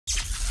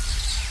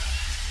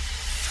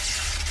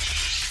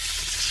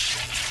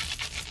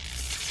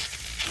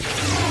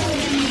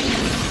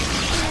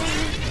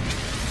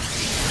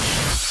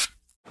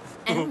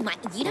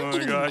You don't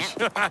even gosh.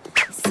 know.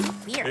 So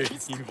weird. Hey,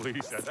 can you believe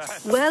you said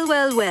that? Well,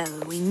 well,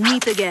 well, we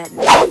meet again.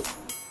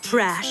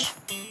 Trash.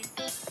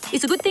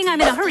 It's a good thing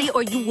I'm in a hurry,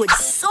 or you would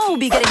so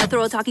be getting a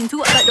thorough talking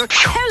to about your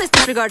careless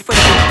disregard for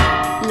the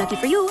day. Lucky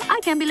for you, I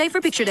can't be late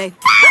for picture day.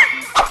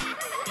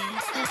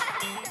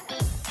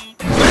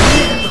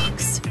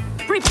 Books.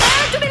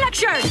 Prepare to be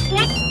lectured!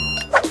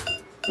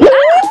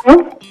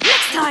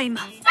 Next time!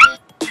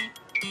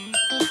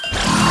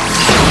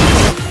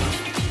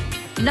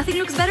 Nothing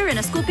looks better in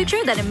a school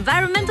picture than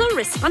environmental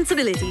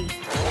responsibility.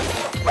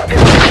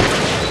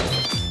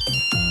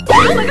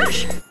 Oh my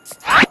gosh!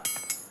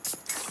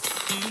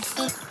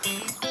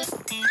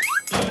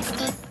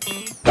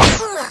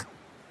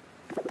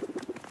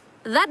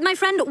 That, my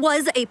friend,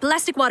 was a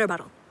plastic water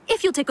bottle.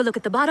 If you take a look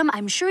at the bottom,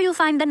 I'm sure you'll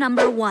find the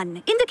number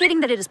 1,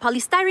 indicating that it is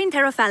polystyrene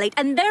terephthalate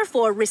and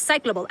therefore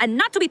recyclable and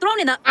not to be thrown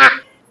in the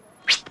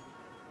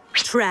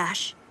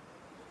trash.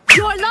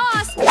 You're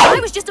lost! I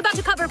was just about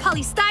to cover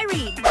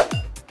polystyrene.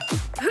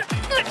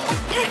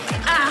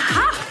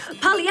 Aha!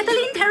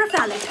 Polyethylene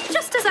terephthalate,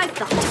 just as I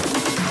thought.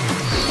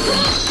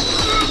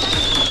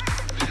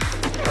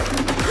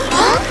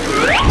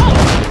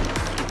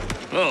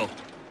 Oh,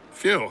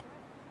 phew.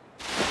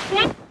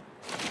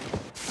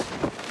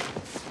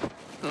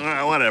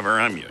 Whatever,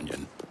 I'm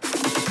union.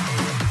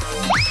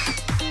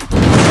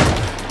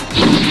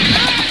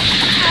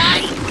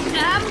 I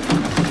am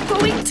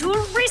going to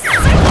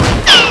recycle.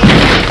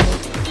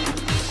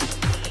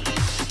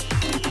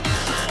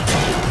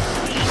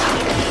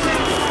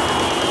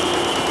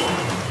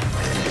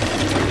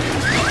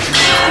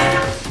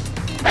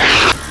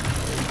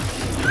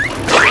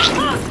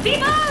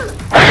 People!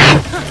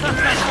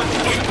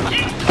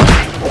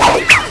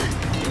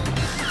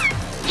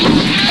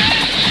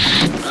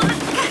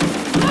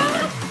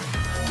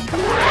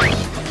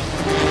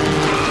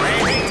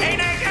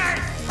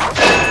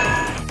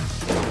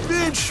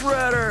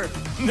 Shredder!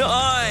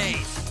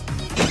 Nice!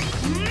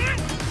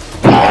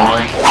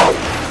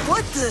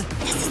 What the?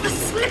 This is the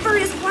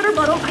slipperiest water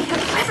bottle I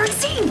have ever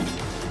seen!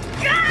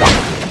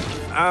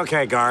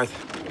 Okay, Garth.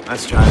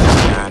 Let's try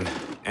this again.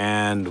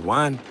 And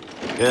 1,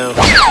 2,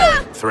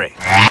 3.